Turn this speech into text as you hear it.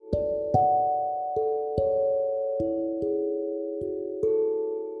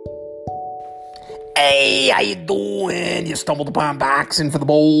Hey, how you doing? You stumbled upon boxing for the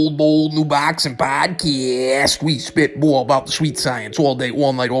bold new boxing podcast. We spit more about the sweet science all day,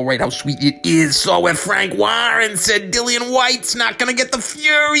 all night, all right, how sweet it is. So if Frank Warren said Dillian White's not gonna get the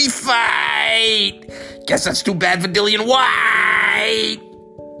Fury fight, guess that's too bad for Dillian White.